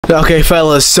Okay,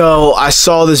 fellas, so I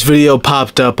saw this video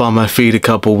popped up on my feed a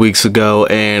couple weeks ago,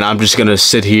 and I'm just gonna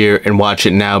sit here and watch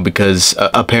it now because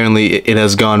apparently it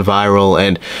has gone viral,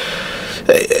 and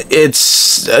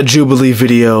it's a Jubilee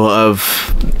video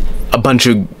of a bunch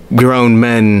of grown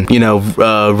men, you know,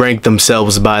 rank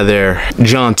themselves by their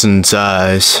Johnson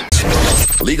size.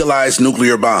 Legalize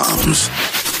nuclear bombs.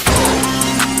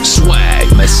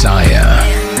 Swag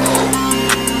Messiah.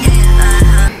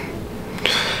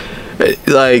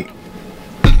 Like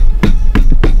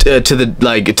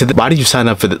why did you sign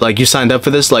up for this? Like, you signed up for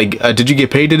this? Like, did you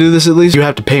get paid to do this at least? You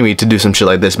have to pay me to do some shit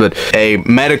like this, but a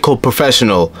medical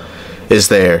professional is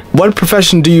there. What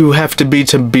profession do you have to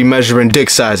be measuring dick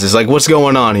sizes? Like, what's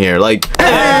going on here? Like,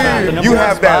 you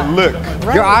have that look.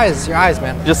 Your eyes,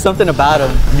 man. Just something about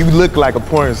him. You look like a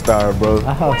porn star, bro.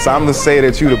 So I'm gonna say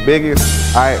that you the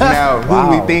biggest. All right, now who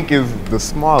we think is the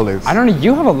smallest? I don't know.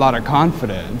 You have a lot of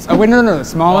confidence. Oh wait, no, the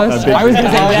smallest. I was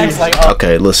gonna say next. Like,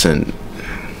 okay, listen.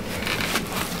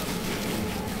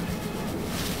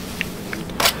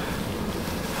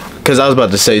 Because I was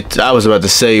about to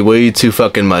say way too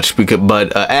fucking much,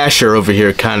 but Asher over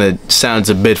here kind of sounds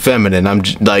a bit feminine. I'm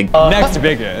like next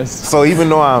biggest. So even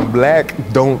though I'm black,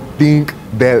 don't think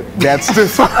that that's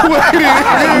just what it is.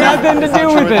 Nothing to do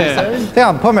with it. Yeah,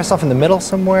 I'm putting myself in the middle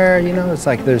somewhere. You know, it's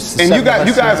like there's. And you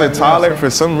guys are taller. For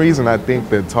some reason, I think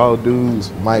that tall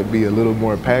dudes might be a little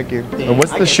more packing. And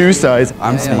what's the shoe size?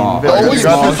 I'm small.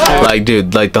 Like,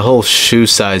 dude, like the whole shoe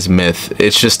size myth.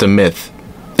 It's just a myth.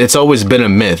 It's always been a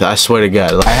myth, I swear to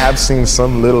God. Like, I have seen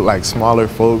some little, like, smaller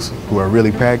folks who are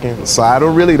really packing, so I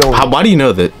don't. Why do you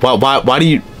know that? Why do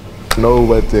you know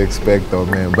what to expect though,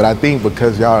 man? But I think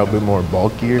because y'all are a bit more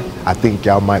bulkier, I think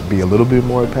y'all might be a little bit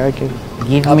more packing.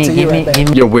 Give me.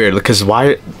 You're weird, because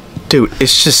why? Dude,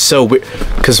 it's just so weird.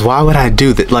 Because why would I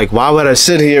do that? Like, why would I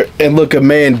sit here and look a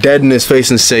man dead in his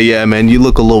face and say, yeah, man, you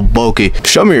look a little bulky.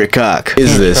 Show me your cock.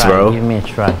 Is this, bro? Give me a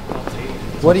try.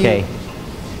 What do you?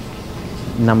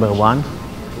 Number one,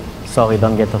 sorry,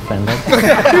 don't get offended.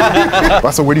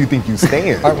 So where do you think you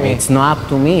stand? It's not up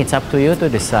to me, it's up to you to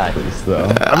decide.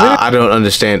 I don't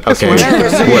understand. Okay,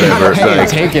 whatever. Like,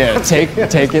 Take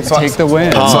the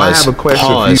win. Pause, so I have a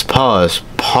question.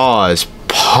 Pause.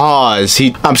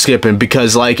 I'm skipping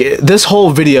because, like, this whole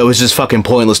video is just fucking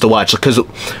pointless to watch, because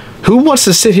who wants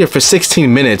to sit here for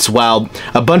 16 minutes while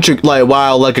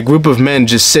a group of men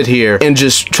just sit here and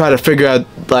just try to figure out,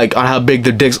 like, on how big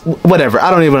their dicks, whatever, I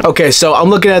don't even. Okay, so I'm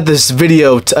looking at this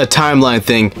video, a timeline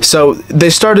thing. So they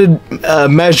started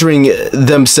measuring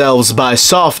themselves by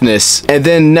softness, and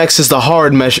then next is the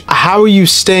hard measure. How are you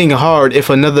staying hard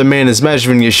if another man is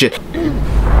measuring your shit?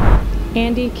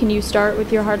 Andy, can you start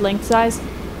with your hard length size?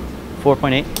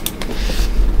 4.8.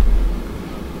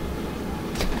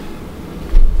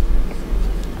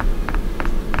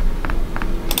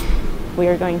 We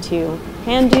are going to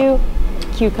hand you a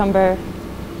cucumber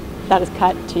that is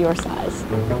cut to your size.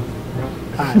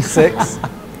 6.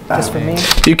 Just for me.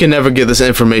 You can never get this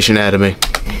information out of me.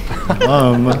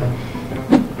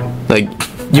 Like,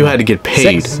 you had to get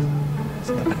paid. 6.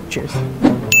 Cheers.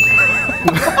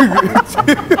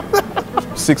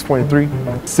 6.3.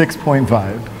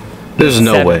 6.5. There's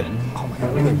no way. Oh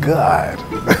my God.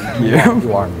 Yeah.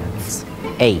 You are, man.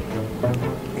 8.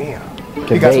 Damn.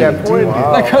 You got that point.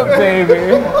 Like a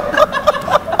baby.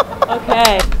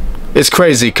 Okay. It's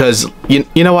crazy because you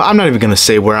know what, I'm not even gonna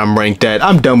say where I'm ranked at.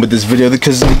 I'm done with this video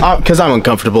because I'm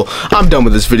uncomfortable. I'm done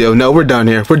with this video. No, we're done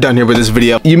here. We're done here with this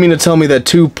video. You mean to tell me that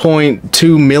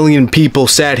 2.2 million people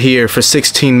sat here for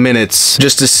 16 minutes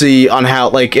just to see on how,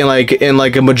 like, in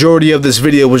a majority of this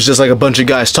video was just like a bunch of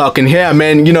guys talking, yeah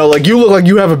man, you know, like, you look like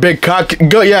you have a big cock,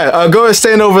 go ahead,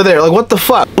 stand over there. Like, what the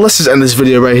fuck? Let's just end this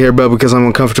video right here, bro, because I'm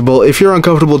uncomfortable. If you're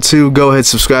uncomfortable too, go ahead,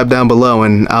 subscribe down below,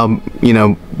 and I'll, you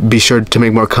know, be sure to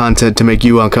make more content to make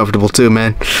you uncomfortable too,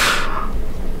 man.